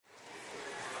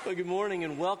Well, good morning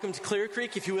and welcome to Clear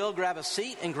Creek. If you will, grab a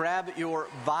seat and grab your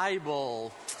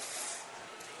Bible.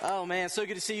 Oh man, so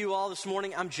good to see you all this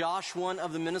morning. I'm Josh, one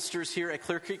of the ministers here at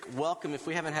Clear Creek. Welcome if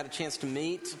we haven't had a chance to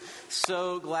meet.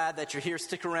 So glad that you're here.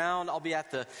 Stick around. I'll be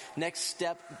at the next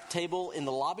step table in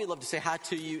the lobby. I'd love to say hi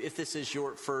to you if this is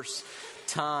your first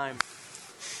time.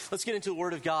 Let's get into the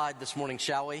Word of God this morning,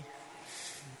 shall we?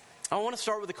 I want to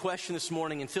start with a question this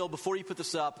morning. And Phil, before you put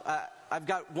this up, I've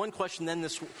got one question, then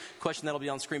this question that'll be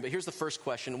on screen. But here's the first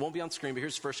question. It won't be on screen, but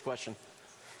here's the first question.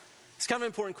 It's kind of an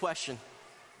important question.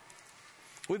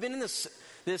 We've been in this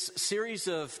series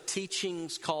of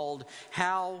teachings called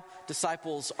How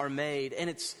Disciples Are Made. And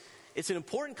it's an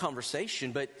important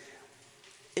conversation, but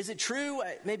is it true,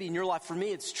 maybe in your life, for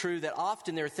me it's true that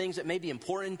often there are things that may be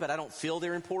important, but I don't feel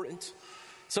they're important.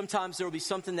 Sometimes there will be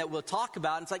something that we'll talk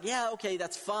about, and it's like, yeah, okay,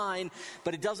 that's fine,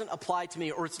 but it doesn't apply to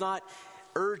me, or it's not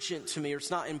urgent to me, or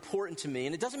it's not important to me.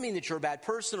 And it doesn't mean that you're a bad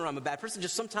person or I'm a bad person,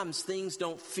 just sometimes things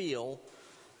don't feel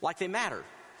like they matter.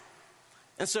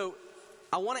 And so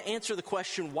I want to answer the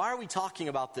question, why are we talking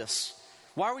about this?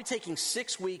 Why are we taking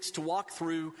 6 weeks to walk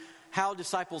through how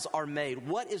disciples are made?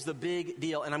 What is the big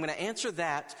deal? And I'm going to answer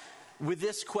that with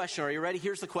this question. Are you ready?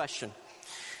 Here's the question.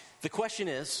 The question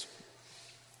is,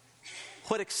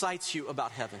 what excites you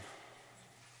about heaven?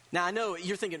 Now, I know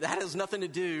you're thinking that has nothing to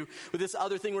do with this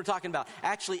other thing we're talking about.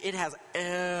 Actually, it has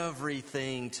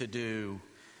everything to do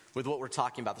with what we're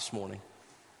talking about this morning.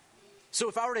 So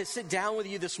if I were to sit down with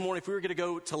you this morning, if we were going to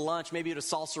go to lunch, maybe to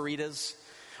Salsaritas,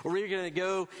 or we were going to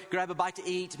go grab a bite to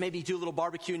eat, maybe do a little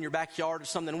barbecue in your backyard or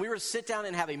something, and we were to sit down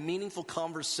and have a meaningful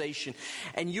conversation,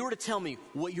 and you were to tell me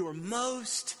what you were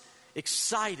most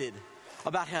excited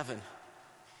about heaven,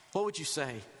 what would you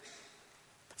say?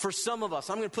 For some of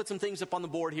us, I'm going to put some things up on the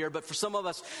board here, but for some of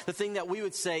us, the thing that we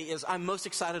would say is, I'm most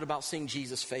excited about seeing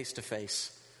Jesus face to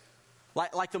face.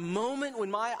 Like the moment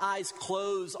when my eyes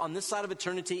close on this side of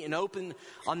eternity and open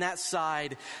on that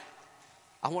side,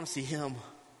 I want to see Him.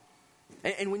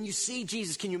 And when you see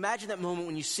Jesus, can you imagine that moment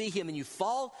when you see Him and you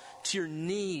fall to your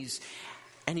knees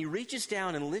and He reaches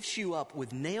down and lifts you up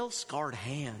with nail-scarred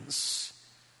hands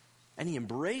and He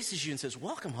embraces you and says,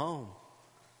 welcome home.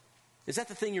 Is that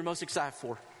the thing you're most excited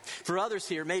for? For others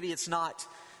here, maybe it's not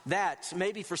that.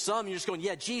 Maybe for some, you're just going,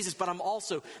 yeah, Jesus, but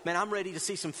I'm ready to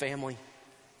see some family.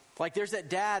 Like there's that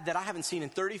dad that I haven't seen in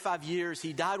 35 years.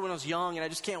 He died when I was young, and I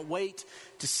just can't wait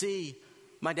to see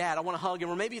my dad. I want to hug him.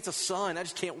 Or maybe it's a son. I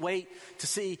just can't wait to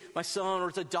see my son. Or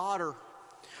it's a daughter.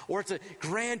 Or it's a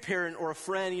grandparent or a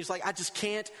friend. He's like, I just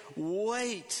can't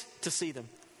wait to see them.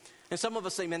 And some of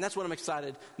us say, man, that's what I'm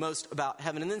excited most about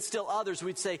heaven. And then still others,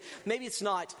 we'd say, maybe it's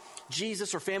not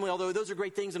Jesus or family, although those are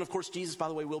great things. And of course, Jesus, by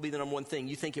the way, will be the number one thing.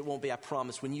 You think it won't be, I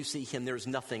promise. When you see Him, there's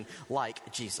nothing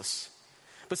like Jesus.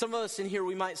 But some of us in here,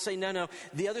 we might say, no.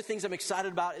 The other things I'm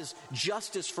excited about is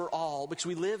justice for all, because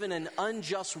we live in an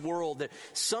unjust world that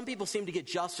some people seem to get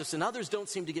justice and others don't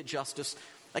seem to get justice.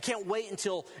 I can't wait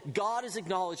until God is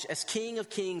acknowledged as King of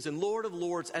Kings and Lord of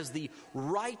Lords, as the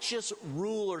righteous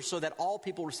ruler, so that all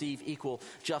people receive equal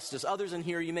justice. Others in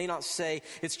here, you may not say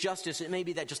it's justice. It may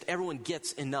be that just everyone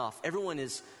gets enough. Everyone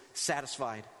is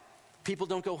satisfied. People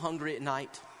don't go hungry at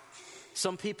night.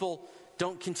 Some people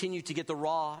don't continue to get the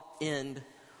raw end.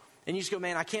 And you just go,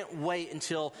 man, I can't wait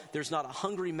until there's not a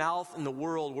hungry mouth in the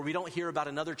world where we don't hear about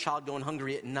another child going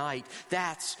hungry at night.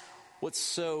 That's what's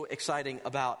so exciting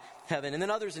about heaven. And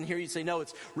then others in here, you'd say, no,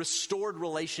 it's restored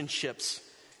relationships.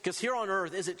 Because here on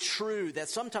earth, is it true that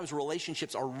sometimes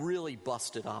relationships are really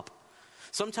busted up?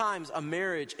 Sometimes a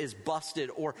marriage is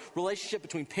busted, or relationship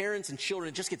between parents and children,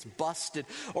 it just gets busted,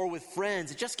 or with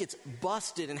friends, it just gets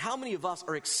busted. And how many of us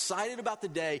are excited about the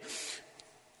day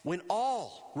when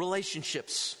all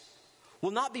relationships will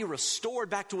not be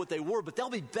restored back to what they were, but they'll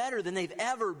be better than they've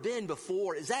ever been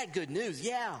before? Is that good news?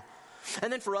 Yeah.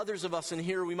 And then for others of us in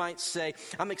here, we might say,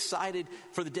 I'm excited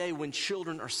for the day when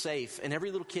children are safe and every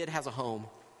little kid has a home.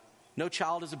 No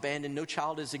child is abandoned. No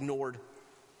child is ignored.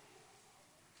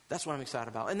 That's what I'm excited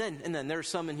about. And then there are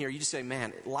some in here, you just say,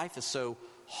 man, life is so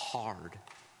hard.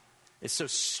 It's so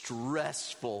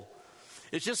stressful.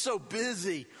 It's just so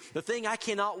busy. The thing I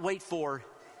cannot wait for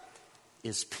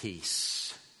is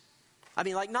peace. I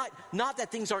mean, like not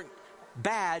that things aren't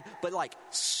bad, but like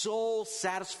soul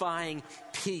satisfying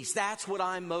peace. That's what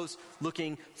I'm most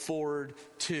looking forward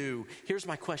to. Here's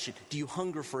my question. Do you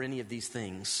hunger for any of these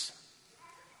things?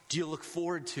 Do you look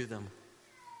forward to them?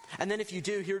 And then if you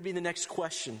do, here would be the next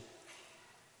question.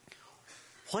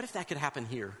 What if that could happen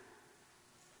here?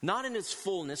 Not in its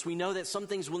fullness. We know that some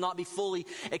things will not be fully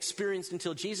experienced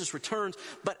until Jesus returns.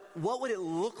 But what would it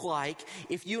look like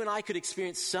if you and I could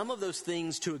experience some of those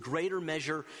things to a greater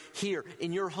measure here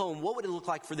in your home? What would it look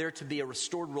like for there to be a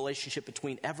restored relationship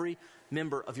between every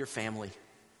member of your family?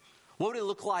 What would it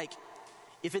look like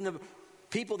if in the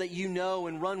people that you know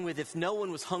and run with, if no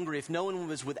one was hungry, if no one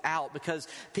was without, because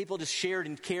people just shared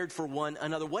and cared for one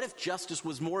another? What if justice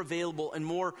was more available and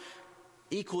more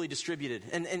equally distributed?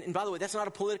 And by the way, that's not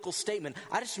a political statement.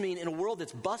 I just mean in a world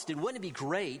that's busted, wouldn't it be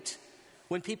great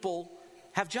when people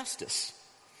have justice?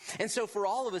 And so for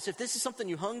all of us, if this is something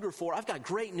you hunger for, I've got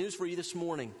great news for you this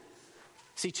morning.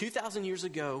 See, 2,000 years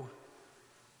ago,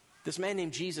 this man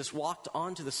named Jesus walked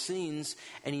onto the scenes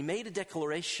and he made a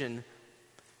declaration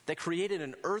that created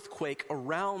an earthquake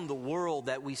around the world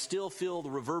that we still feel the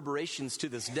reverberations to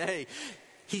this day.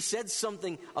 He said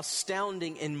something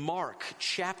astounding in Mark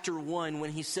chapter 1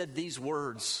 when he said these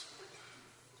words: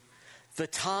 "The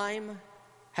time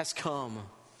has come.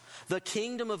 The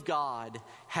kingdom of God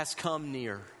has come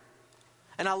near."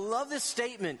 And I love this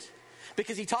statement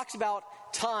because he talks about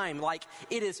time like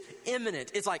it is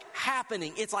imminent. It's like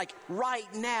happening. It's like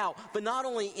right now. But not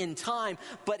only in time,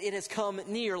 but it has come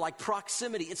near, like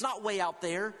proximity. It's not way out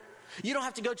there. You don't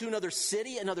have to go to another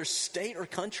city, another state or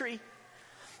country.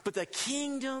 But the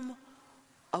kingdom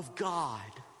of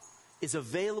God is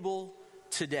available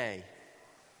today.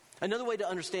 Another way to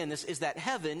understand this is that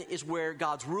heaven is where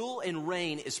God's rule and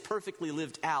reign is perfectly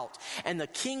lived out. And the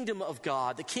kingdom of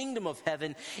God, the kingdom of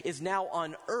heaven, is now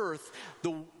on earth,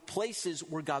 the places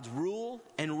where God's rule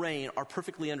and reign are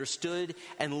perfectly understood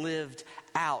and lived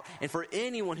out. And for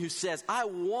anyone who says, I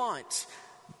want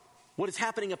what is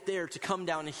happening up there to come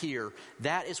down here,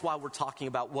 that is why we're talking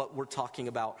about what we're talking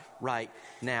about right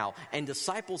now. And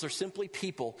disciples are simply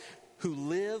people who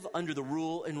live under the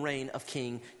rule and reign of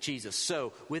King Jesus.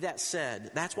 So, with that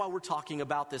said, that's why we're talking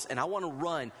about this. And I want to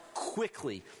run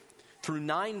quickly through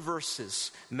 9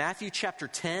 verses. Matthew chapter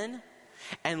 10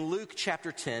 and Luke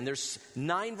chapter 10. There's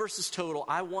 9 verses total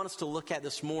I want us to look at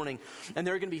this morning. And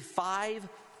there are going to be 5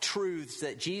 truths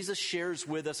that Jesus shares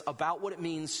with us about what it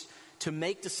means to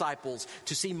make disciples,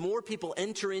 to see more people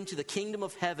enter into the kingdom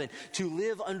of heaven, to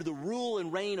live under the rule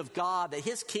and reign of God, that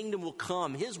his kingdom will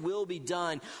come, his will be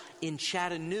done in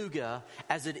Chattanooga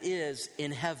as it is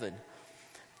in heaven.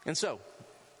 And so,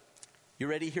 you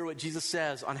ready to hear what Jesus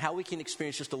says on how we can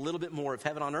experience just a little bit more of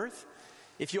heaven on earth?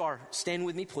 If you are, stand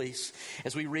with me please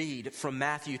as we read from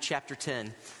Matthew chapter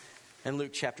 10 and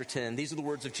Luke chapter 10. These are the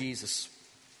words of Jesus.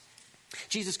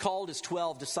 Jesus called his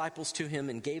 12 disciples to him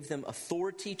and gave them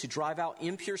authority to drive out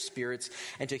impure spirits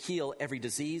and to heal every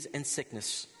disease and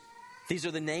sickness. These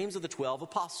are the names of the 12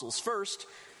 apostles. First,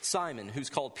 Simon, who's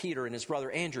called Peter, and his brother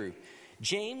Andrew.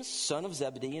 James, son of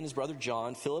Zebedee, and his brother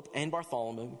John. Philip and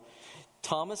Bartholomew.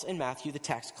 Thomas and Matthew, the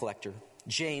tax collector.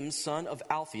 James, son of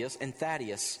Alphaeus and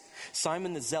Thaddeus.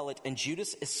 Simon the Zealot and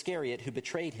Judas Iscariot, who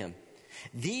betrayed him.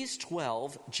 These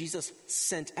 12 Jesus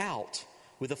sent out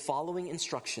with the following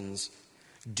instructions: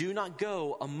 do not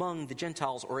go among the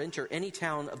Gentiles or enter any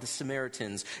town of the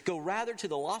Samaritans. Go rather to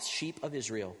the lost sheep of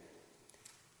Israel.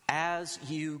 As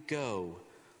you go,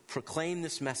 proclaim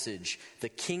this message: the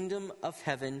kingdom of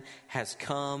heaven has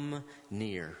come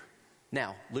near.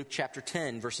 Now, Luke chapter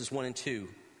 10, verses 1 and 2.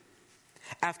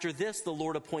 After this, the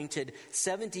Lord appointed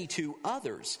 72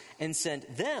 others and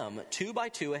sent them 2 by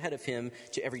 2 ahead of him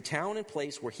to every town and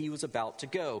place where he was about to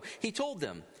go. He told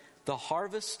them, the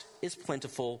harvest is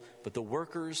plentiful, but the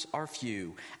workers are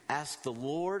few. Ask the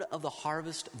Lord of the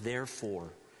harvest, therefore,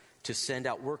 to send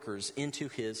out workers into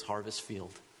his harvest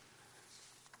field.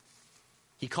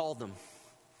 He called them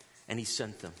and he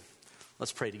sent them.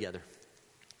 Let's pray together.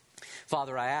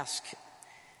 Father, I ask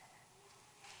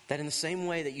that in the same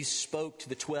way that you spoke to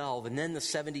the 12 and then the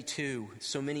 72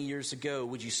 so many years ago,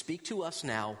 would you speak to us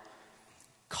now?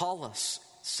 Call us,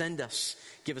 send us,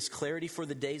 give us clarity for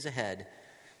the days ahead,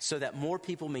 so that more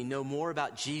people may know more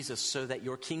about Jesus, so that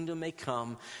your kingdom may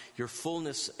come, your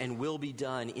fullness and will be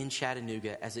done in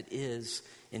Chattanooga as it is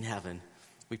in heaven.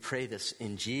 We pray this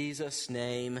in Jesus'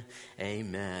 name,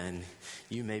 amen.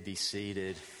 You may be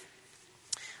seated.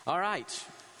 All right.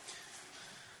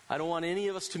 I don't want any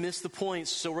of us to miss the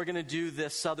points, so we're going to do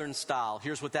this Southern style.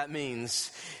 Here's what that means.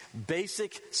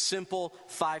 Basic, simple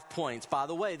 5 points. By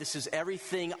the way, this is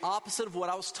everything opposite of what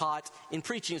I was taught in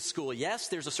preaching school. Yes,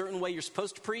 there's a certain way you're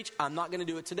supposed to preach. I'm not going to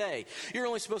do it today. You're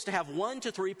only supposed to have 1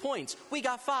 to 3 points. We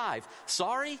got 5.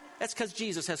 Sorry? That's because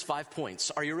Jesus has 5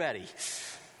 points. Are you ready?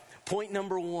 Point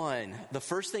number 1, the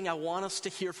first thing I want us to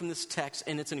hear from this text,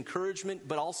 and it's an encouragement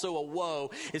but also a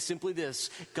woe, is simply this: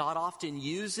 God often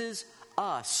uses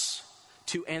us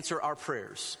to answer our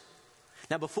prayers.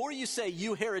 Now, before you say,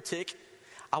 you heretic,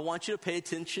 I want you to pay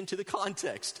attention to the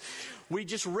context. We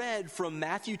just read from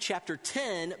Matthew chapter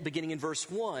 10, beginning in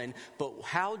verse 1, but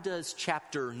how does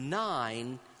chapter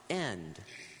 9 end?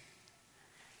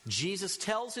 Jesus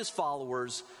tells his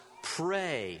followers,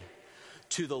 pray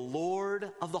to the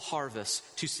Lord of the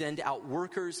harvest to send out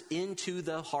workers into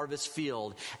the harvest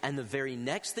field. And the very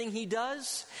next thing he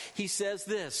does, he says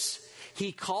this.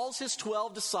 He calls his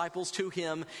 12 disciples to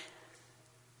him.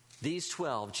 These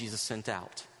 12 Jesus sent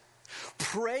out.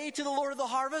 Pray to the Lord of the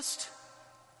harvest.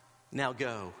 Now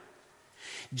go.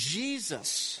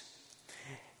 Jesus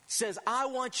says, I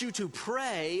want you to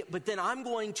pray, but then I'm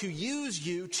going to use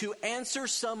you to answer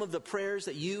some of the prayers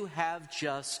that you have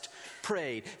just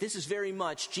prayed. This is very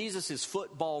much Jesus'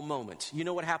 football moment. You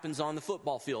know what happens on the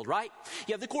football field, right?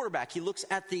 You have the quarterback. He looks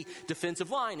at the defensive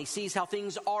line. He sees how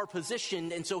things are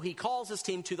positioned, and so he calls his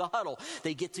team to the huddle.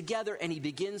 They get together, and he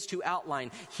begins to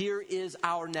outline, here is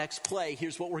our next play.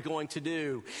 Here's what we're going to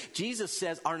do. Jesus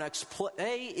says our next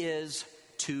play is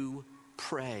to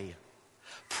pray.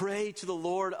 Pray to the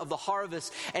Lord of the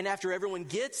harvest. And after everyone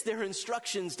gets their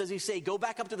instructions, does he say, go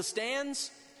back up to the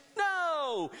stands?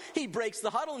 No! He breaks the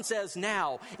huddle and says,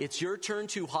 now it's your turn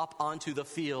to hop onto the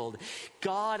field.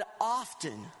 God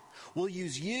often will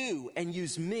use you and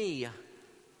use me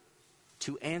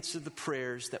to answer the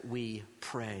prayers that we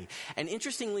pray. And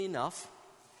interestingly enough,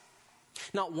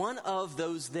 not one of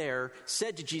those there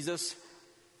said to Jesus,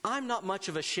 I'm not much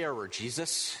of a sharer,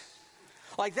 Jesus.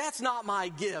 Like, that's not my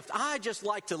gift. I just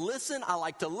like to listen. I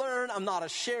like to learn. I'm not a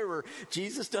sharer.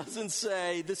 Jesus doesn't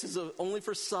say this is only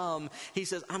for some. He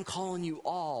says, I'm calling you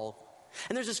all.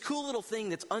 And there's this cool little thing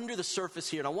that's under the surface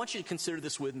here, and I want you to consider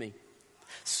this with me.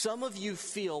 Some of you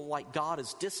feel like God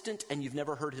is distant and you've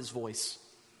never heard his voice.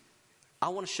 I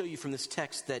want to show you from this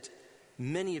text that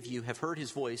many of you have heard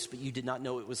his voice, but you did not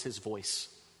know it was his voice.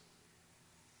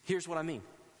 Here's what I mean.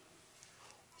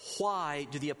 Why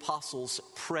do the apostles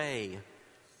pray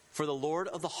for the Lord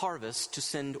of the harvest to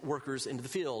send workers into the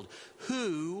field?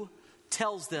 Who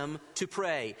tells them to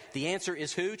pray? The answer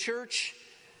is who, church?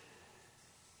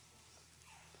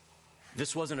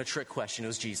 This wasn't a trick question. It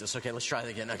was Jesus. Okay, let's try that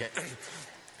again. Okay.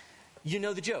 You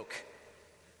know the joke.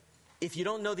 If you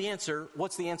don't know the answer,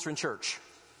 what's the answer in church?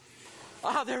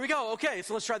 Ah, there we go. Okay,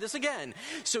 so let's try this again.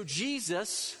 So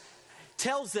Jesus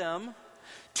tells them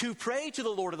to pray to the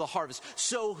Lord of the harvest.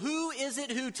 So who is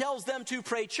it who tells them to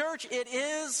pray, church? It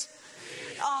is,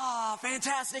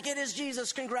 fantastic. It is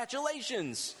Jesus.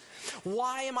 Congratulations.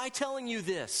 Why am I telling you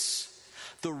this?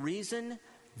 The reason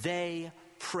they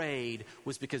prayed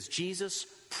was because Jesus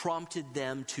prompted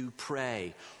them to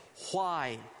pray.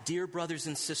 Why, dear brothers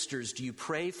and sisters, do you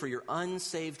pray for your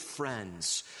unsaved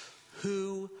friends?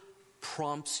 Who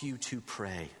prompts you to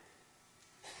pray?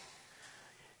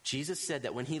 Jesus said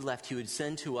that when he left, he would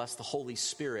send to us the Holy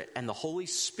Spirit. And the Holy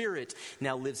Spirit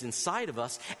now lives inside of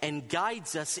us and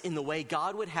guides us in the way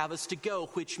God would have us to go,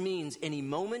 which means any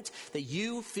moment that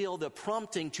you feel the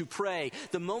prompting to pray,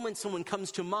 the moment someone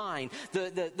comes to mind,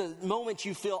 the moment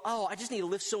you feel, I just need to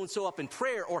lift so-and-so up in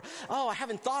prayer, or, I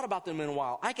haven't thought about them in a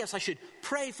while, I guess I should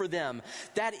pray for them.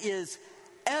 That is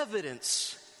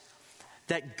evidence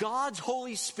that God's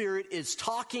Holy Spirit is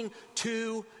talking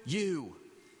to you.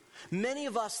 Many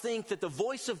of us think that the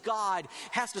voice of God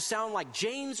has to sound like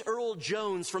James Earl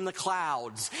Jones from the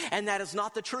clouds, and that is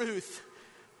not the truth.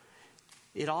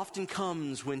 It often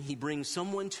comes when he brings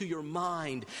someone to your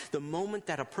mind. The moment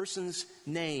that a person's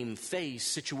name, face,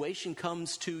 situation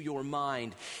comes to your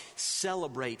mind,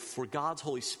 celebrate, for God's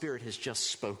Holy Spirit has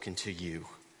just spoken to you.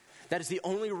 That is the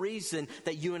only reason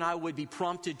that you and I would be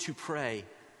prompted to pray.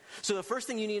 So the first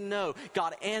thing you need to know,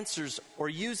 God answers or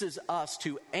uses us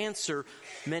to answer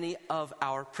many of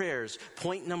our prayers.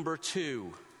 Point number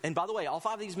 2. And by the way, all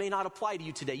 5 of these may not apply to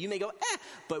you today. You may go,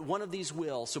 but one of these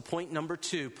will. So point number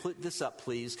 2, put this up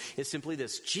please, is simply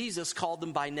this. Jesus called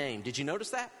them by name. Did you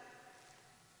notice that?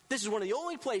 This is one of the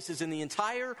only places in the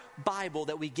entire Bible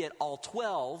that we get all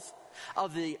 12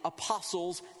 of the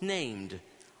apostles named.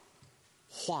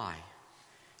 Why?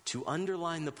 To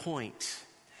underline the point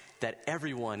that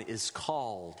everyone is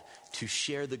called to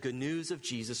share the good news of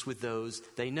Jesus with those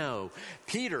they know.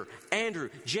 Peter, Andrew,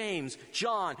 James,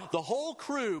 John, the whole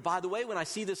crew. By the way, when I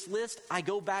see this list, I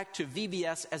go back to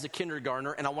VBS as a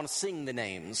kindergartner and I want to sing the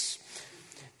names.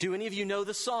 Do any of you know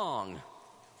the song?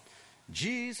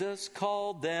 Jesus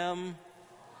called them.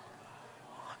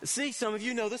 See, some of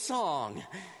you know the song.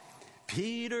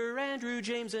 Peter, Andrew,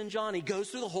 James, and John. He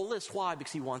goes through the whole list. Why?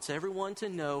 Because he wants everyone to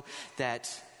know that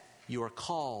you are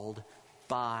called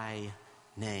by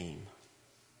name.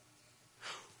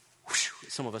 Whew.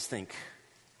 Some of us think,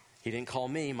 he didn't call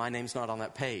me, my name's not on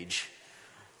that page.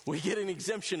 we get an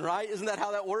exemption, right? Isn't that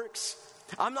how that works?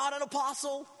 I'm not an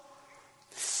apostle.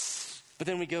 But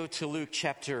then we go to Luke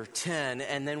chapter 10,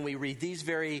 and then we read these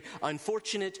very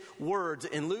unfortunate words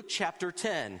in Luke chapter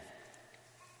 10.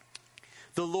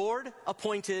 The Lord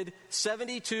appointed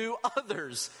 72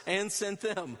 others and sent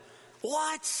them.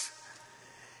 What?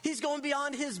 He's going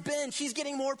beyond his bench. He's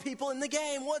getting more people in the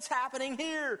game. What's happening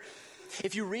here?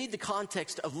 If you read the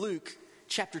context of Luke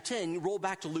chapter 10, you roll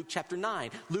back to Luke chapter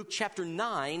 9. Luke chapter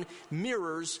 9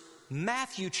 mirrors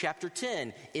Matthew chapter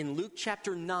 10. In Luke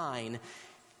chapter 9,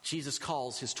 Jesus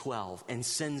calls his 12 and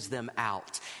sends them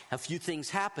out. A few things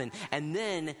happen, and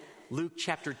then Luke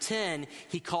chapter 10,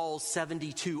 he calls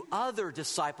 72 other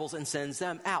disciples and sends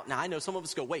them out. Now, I know some of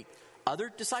us go, wait,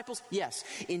 other disciples? Yes.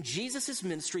 In Jesus'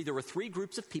 ministry, there were three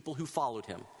groups of people who followed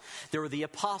him. There were the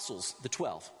apostles, the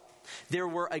 12. There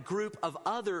were a group of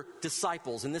other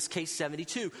disciples, in this case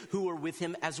 72, who were with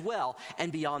him as well.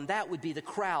 And beyond that would be the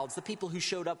crowds, the people who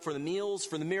showed up for the meals,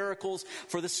 for the miracles,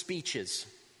 for the speeches.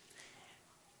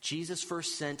 Jesus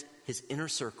first sent his inner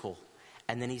circle,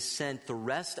 and then he sent the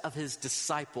rest of his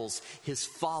disciples, his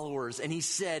followers, and he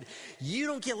said, you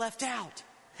don't get left out.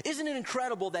 Isn't it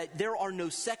incredible that there are no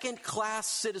second-class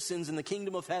citizens in the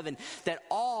kingdom of heaven, that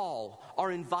all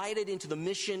are invited into the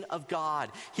mission of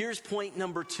God? Here's point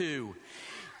number 2.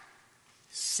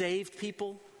 Saved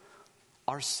people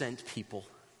are sent people.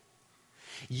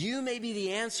 You may be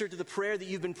the answer to the prayer that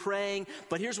you've been praying,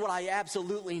 but here's what I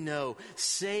absolutely know.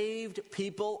 Saved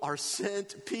people are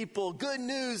sent people. Good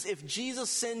news, if Jesus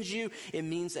sends you, it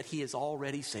means that he has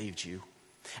already saved you.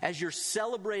 As you're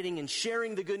celebrating and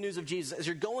sharing the good news of Jesus, as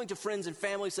you're going to friends and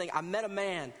family saying, I met a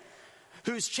man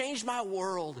who's changed my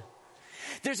world.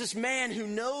 There's this man who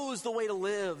knows the way to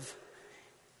live.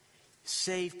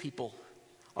 Saved people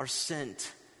are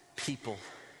sent people.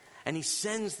 And he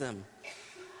sends them.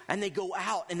 And they go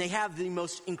out and they have the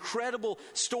most incredible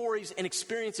stories and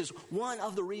experiences. One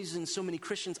of the reasons so many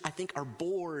Christians, I think, are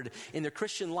bored in their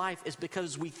Christian life is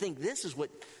because we think this is what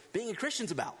being a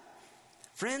Christian's about.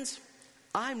 Friends,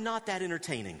 I'm not that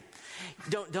entertaining.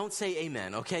 Don't say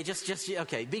amen, okay?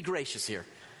 Okay, be gracious here.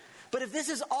 But if this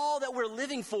is all that we're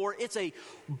living for, it's a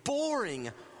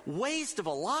boring waste of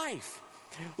a life.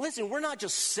 Listen, we're not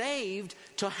just saved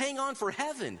to hang on for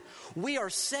heaven. We are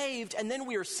saved, and then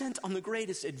we are sent on the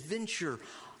greatest adventure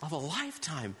of a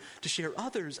lifetime to share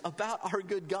others about our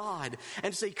good God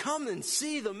and to say, come and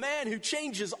see the man who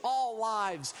changes all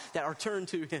lives that are turned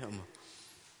to him.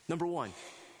 Number 1,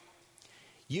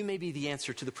 you may be the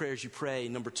answer to the prayers you pray.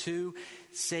 Number 2,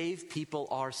 saved people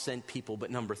are sent people.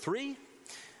 But number 3,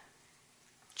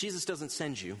 Jesus doesn't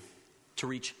send you to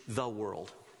reach the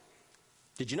world.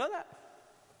 Did you know that?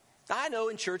 I know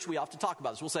in church we often talk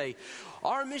about this. We'll say,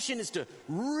 our mission is to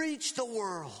reach the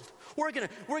world. We're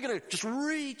gonna just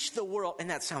reach the world. And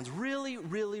that sounds really,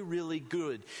 really, really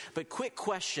good. But quick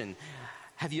question,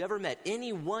 have you ever met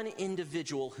any one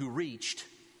individual who reached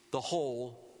the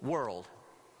whole world?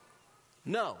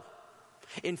 No.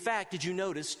 In fact, did you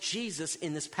notice Jesus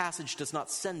in this passage does not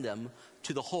send them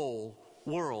to the whole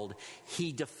world.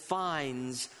 He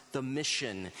defines the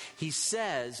mission. He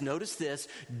says, notice this,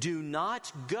 do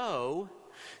not go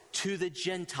to the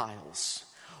Gentiles.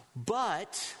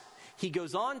 But he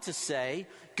goes on to say,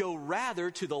 go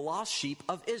rather to the lost sheep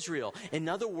of Israel. In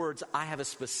other words, I have a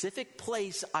specific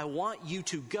place I want you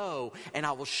to go, and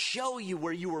I will show you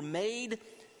where you were made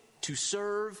to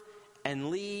serve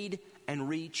and lead and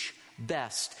reach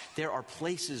best. There are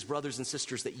places, brothers and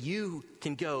sisters, that you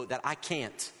can go that I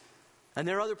can't. And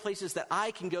there are other places that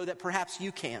I can go that perhaps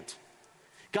you can't.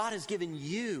 God has given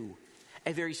you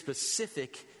a very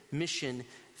specific mission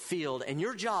field. And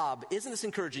your job, isn't this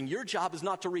encouraging? Your job is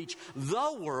not to reach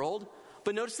the world,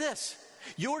 but notice this.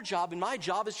 Your job and my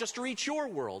job is just to reach your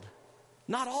world.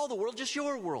 Not all the world, just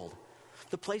your world.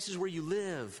 The places where you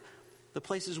live, the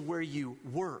places where you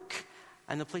work,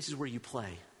 and the places where you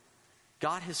play.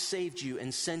 God has saved you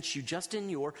and sent you just in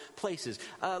your places.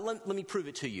 Let me prove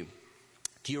it to you.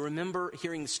 Do you remember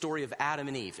hearing the story of Adam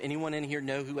and Eve? Anyone in here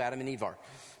know who Adam and Eve are?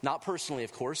 Not personally,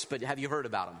 of course, but have you heard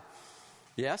about them?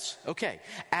 Yes? Okay.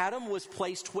 Adam was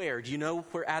placed where? Do you know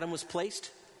where Adam was placed?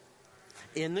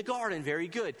 In the garden. Very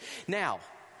good. Now,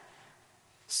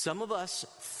 some of us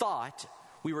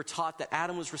we were taught that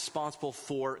Adam was responsible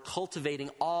for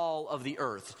cultivating all of the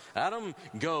earth. Adam,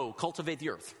 go cultivate the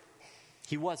earth.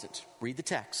 He wasn't. Read the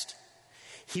text.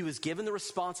 He was given the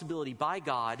responsibility by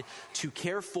God to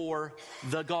care for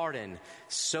the garden.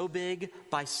 So big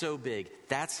by so big.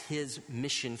 That's his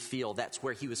mission field. That's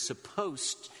where he was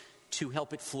supposed to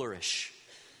help it flourish.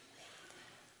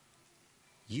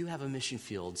 You have a mission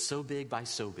field so big by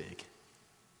so big.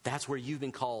 That's where you've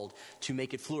been called to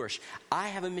make it flourish. I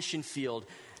have a mission field.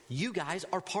 You guys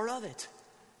are part of it.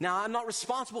 Now, I'm not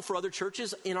responsible for other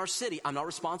churches in our city. I'm not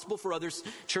responsible for other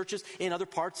churches in other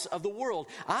parts of the world.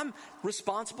 I'm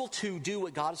responsible to do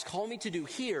what God has called me to do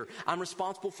here. I'm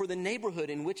responsible for the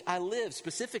neighborhood in which I live,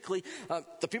 specifically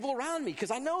the people around me, because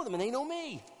I know them and they know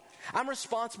me. I'm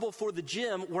responsible for the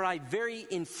gym where I very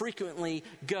infrequently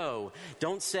go.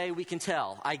 Don't say we can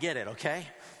tell. I get it, okay?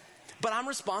 But I'm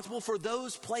responsible for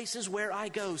those places where I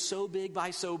go, so big by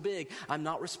so big. I'm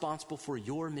not responsible for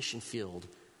your mission field,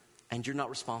 and you're not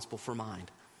responsible for mine.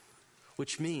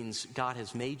 Which means God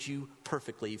has made you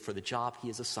perfectly for the job he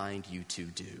has assigned you to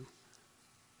do.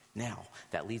 Now,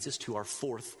 that leads us to our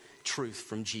fourth truth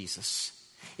from Jesus.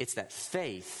 It's that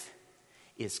faith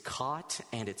is caught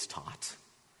and it's taught.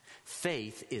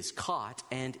 Faith is caught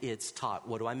and it's taught.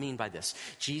 What do I mean by this?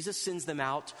 Jesus sends them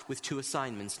out with two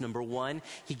assignments. Number one,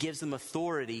 he gives them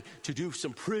authority to do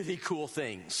some pretty cool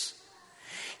things.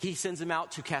 He sends them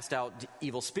out to cast out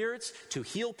evil spirits, to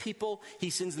heal people. He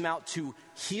sends them out to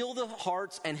heal the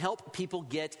hearts and help people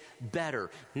get better.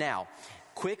 Now,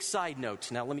 quick side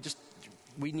note. Now,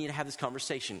 we need to have this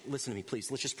conversation. Listen to me, please.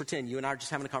 Let's just pretend you and I are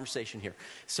just having a conversation here.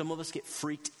 Some of us get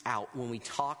freaked out when we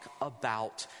talk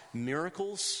about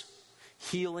miracles,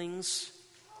 healings,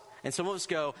 and some of us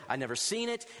go, I've never seen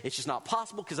it. It's just not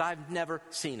possible because I've never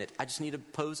seen it. I just need to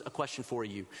pose a question for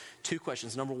you. Two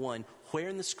questions. Number one, where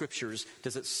in the scriptures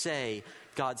does it say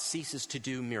God ceases to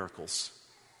do miracles?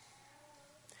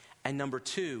 And number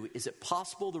two, is it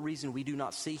possible the reason we do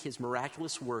not see his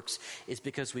miraculous works is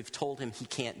because we've told him he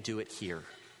can't do it here?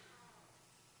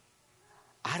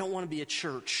 I don't want to be a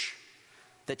church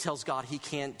that tells God he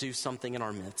can't do something in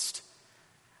our midst.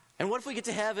 And what if we get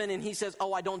to heaven and he says,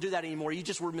 oh, I don't do that anymore. You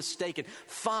just were mistaken.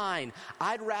 Fine.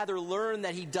 I'd rather learn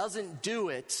that he doesn't do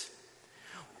it.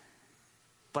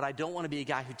 But I don't want to be a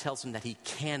guy who tells him that he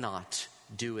cannot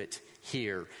do it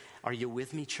here. Are you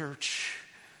with me, church?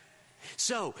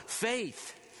 So,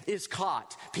 faith is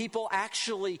caught. People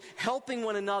actually helping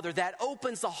one another. That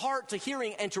opens the heart to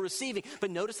hearing and to receiving. But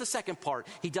notice the second part.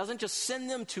 He doesn't just send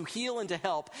them to heal and to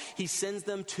help. He sends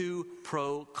them to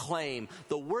proclaim.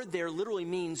 The word there literally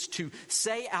means to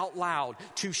say out loud,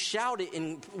 to shout it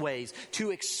in ways,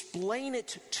 to explain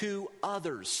it to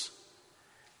others.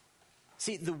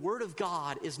 See, the word of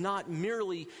God is not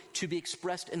merely to be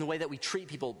expressed in the way that we treat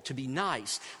people, to be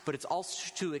nice, but it's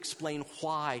also to explain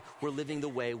why we're living the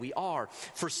way we are.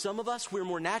 For some of us, we're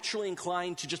more naturally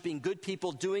inclined to just being good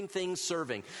people, doing things,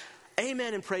 serving.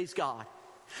 Amen and praise God.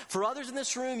 For others in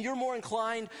this room, you're more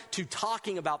inclined to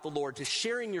talking about the Lord, to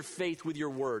sharing your faith with your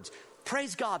words.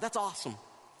 Praise God, that's awesome.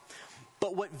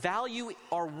 But what value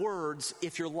are words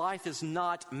if your life is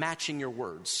not matching your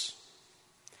words?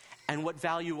 And what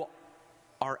value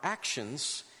our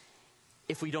actions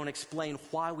if we don't explain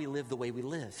why we live the way we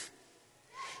live?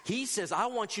 He says, I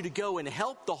want you to go and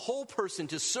help the whole person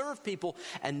to serve people,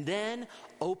 and then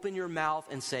open your mouth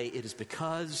and say, it is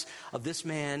because of this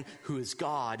man who is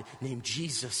God named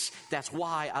Jesus. That's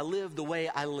why I live the way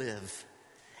I live.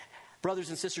 Brothers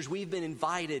and sisters, we've been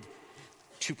invited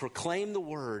to proclaim the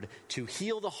word, to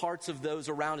heal the hearts of those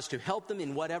around us, to help them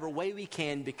in whatever way we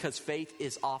can, because faith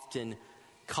is often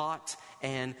caught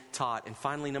and taught. And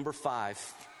finally, number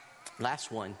 5,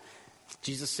 last one,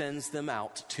 Jesus sends them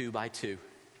out 2 by 2.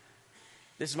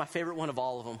 This is my favorite one of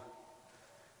all of them,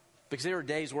 because there are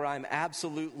days where I'm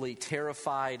absolutely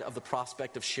terrified of the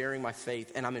prospect of sharing my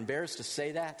faith, and I'm embarrassed to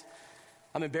say that.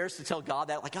 I'm embarrassed to tell God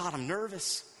that, like, God, I'm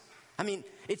nervous. I mean,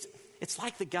 it's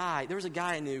like there was a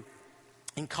guy I knew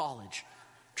in college,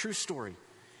 true story.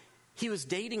 He was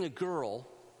dating a girl,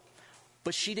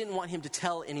 but she didn't want him to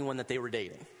tell anyone that they were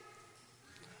dating.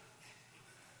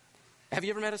 Have you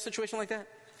ever met a situation like that?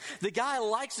 The guy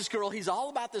likes this girl, he's all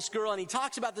about this girl, and he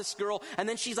talks about this girl, and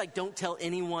then she's like, don't tell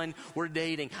anyone we're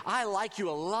dating. I like you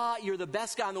a lot, you're the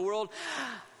best guy in the world.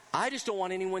 I just don't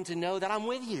want anyone to know that I'm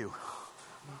with you.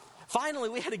 Finally,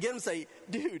 we had to get him to say,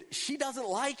 dude, she doesn't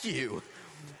like you.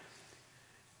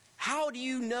 How do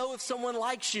you know if someone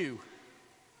likes you?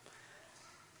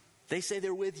 They say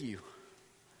they're with you.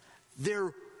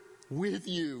 They're with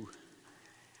you.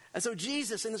 And so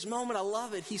Jesus, in this moment, I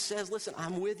love it. He says, listen,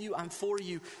 I'm with you, I'm for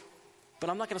you, but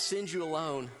I'm not going to send you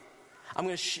alone.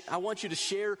 I want you to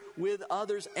share with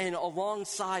others and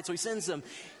alongside. So he sends them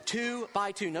 2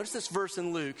 by 2. Notice this verse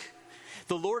in Luke.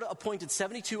 The Lord appointed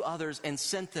 72 others and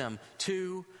sent them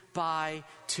 2 by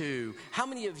 2. How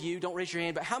many of you, don't raise your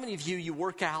hand, but how many of you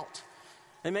work out?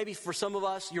 And maybe for some of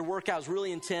us, your workout is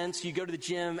really intense. You go to the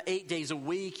gym 8 days a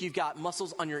week. You've got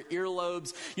muscles on your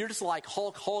earlobes. You're just like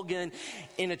Hulk Hogan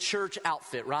in a church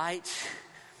outfit, right?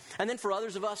 And then for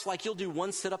others of us, like you'll do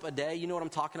one sit-up a day. You know what I'm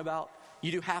talking about?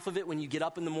 You do half of it when you get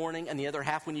up in the morning and the other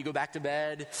half when you go back to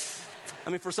bed.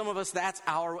 I mean, for some of us, that's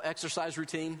our exercise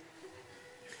routine.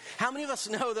 How many of us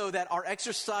know, though, that our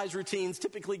exercise routines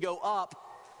typically go up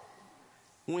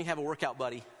when we have a workout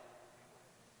buddy?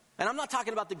 And I'm not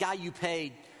talking about the guy you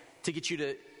paid to get you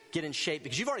to get in shape,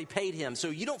 because you've already paid him, so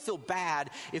you don't feel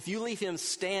bad if you leave him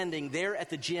standing there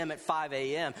at the gym at 5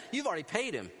 a.m. You've already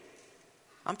paid him.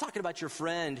 I'm talking about your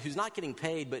friend who's not getting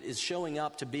paid but is showing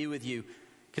up to be with you,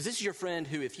 because this is your friend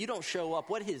who, if you don't show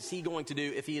up, what is he going to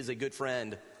do if he is a good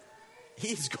friend?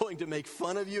 He's going to make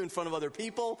fun of you in front of other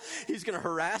people. He's going to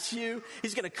harass you.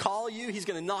 He's going to call you. He's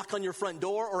going to knock on your front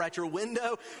door or at your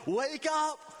window. Wake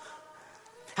up!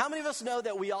 How many of us know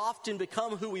that we often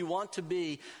become who we want to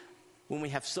be when we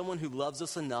have someone who loves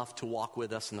us enough to walk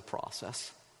with us in the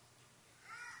process?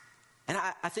 And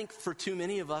I think for too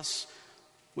many of us,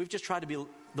 we've just tried to be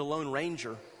the Lone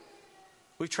Ranger.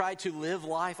 We've tried to live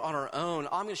life on our own.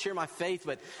 I'm going to share my faith,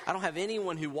 but I don't have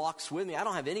anyone who walks with me. I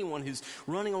don't have anyone who's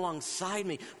running alongside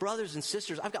me. Brothers and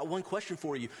sisters, I've got one question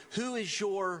for you. Who is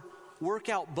your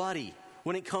workout buddy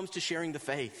when it comes to sharing the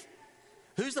faith?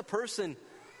 Who's the person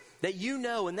that you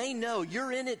know and they know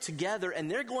you're in it together, and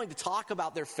they're going to talk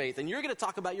about their faith and you're going to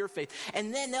talk about your faith,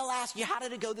 and then they'll ask you, how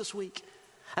did it go this week?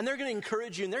 And they're going to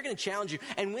encourage you and they're going to challenge you.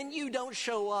 And when you don't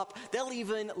show up, they'll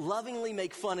even lovingly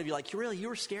make fun of you. Like, you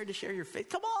were scared to share your faith?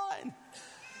 Come on.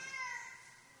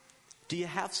 Do you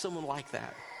have someone like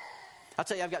that? I'll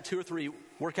tell you, I've got 2 or 3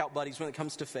 workout buddies when it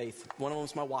comes to faith. One of them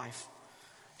is my wife.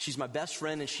 She's my best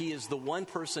friend, and she is the one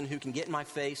person who can get in my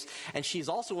face. And she's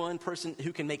also one person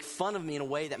who can make fun of me in a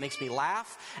way that makes me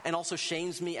laugh and also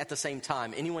shames me at the same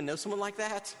time. Anyone know someone like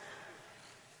that?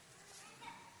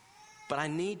 But I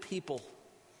need people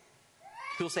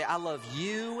who will say, I love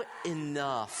you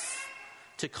enough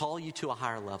to call you to a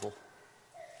higher level.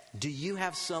 Do you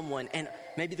have someone? And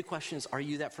maybe the question is, are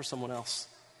you that for someone else?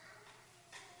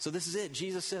 So this is it.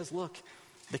 Jesus says, look,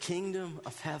 the kingdom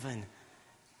of heaven,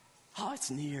 it's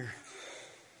near.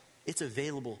 It's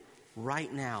available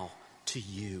right now to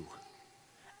you.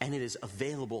 And it is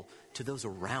available to those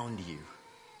around you.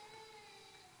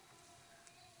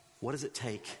 What does it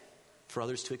take for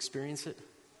others to experience it?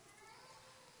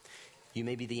 You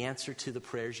may be the answer to the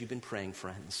prayers you've been praying,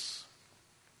 friends.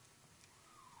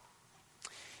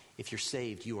 If you're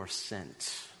saved, you are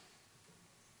sent.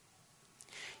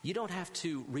 You don't have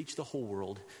to reach the whole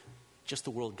world, just the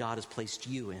world God has placed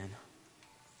you in.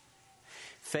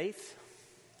 Faith,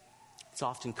 it's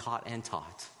often caught and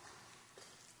taught.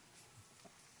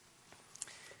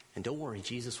 And don't worry,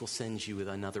 Jesus will send you with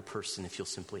another person if you'll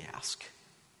simply ask,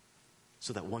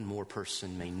 so that one more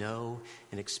person may know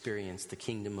and experience the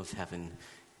kingdom of heaven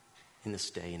in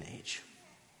this day and age.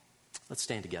 Let's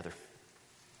stand together.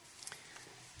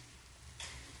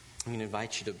 I'm going to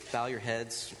invite you to bow your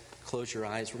heads, close your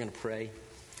eyes. We're going to pray.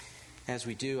 As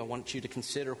we do, I want you to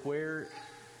consider where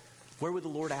would the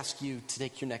Lord ask you to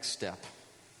take your next step?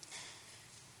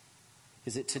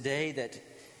 Is it today that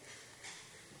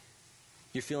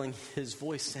you're feeling His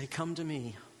voice say, come to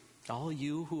me, all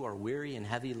you who are weary and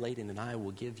heavy laden, and I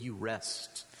will give you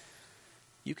rest?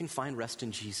 You can find rest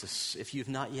in Jesus. If you've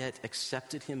not yet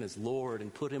accepted Him as Lord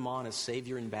and put Him on as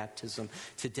Savior in baptism,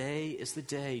 today is the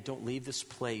day. Don't leave this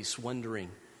place wondering.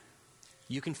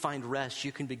 You can find rest.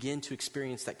 You can begin to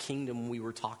experience that kingdom we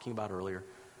were talking about earlier.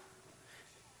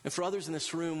 And for others in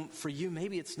this room, for you,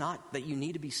 maybe it's not that you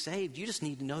need to be saved. You just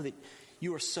need to know that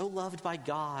you are so loved by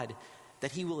God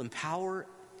that He will empower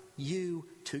you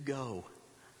to go.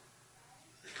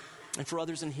 And for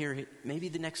others in here, maybe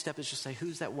the next step is just say,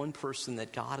 who's that one person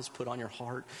that God has put on your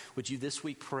heart? Would you this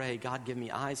week pray, God, give me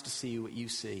eyes to see what you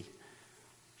see,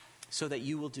 so that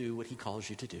you will do what He calls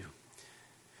you to do.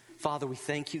 Father, we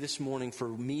thank you this morning for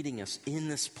meeting us in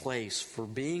this place, for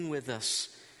being with us,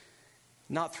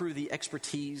 not through the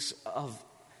expertise of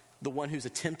the one who's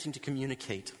attempting to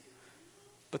communicate,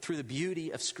 but through the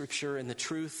beauty of Scripture and the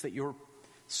truth that your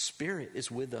Spirit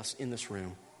is with us in this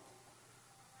room.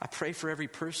 I pray for every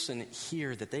person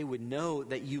here that they would know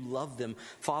that you love them.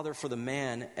 Father, for the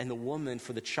man and the woman,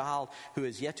 for the child who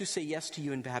has yet to say yes to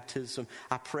you in baptism,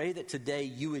 I pray that today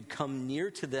you would come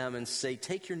near to them and say,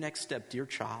 take your next step, dear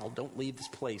child. Don't leave this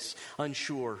place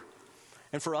unsure.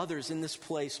 And for others in this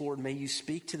place, Lord, may you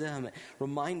speak to them.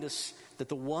 Remind us that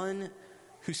the one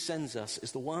who sends us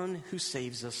is the one who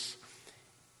saves us.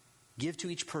 Give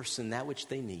to each person that which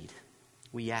they need.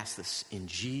 We ask this in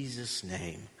Jesus'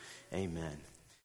 name. Amen.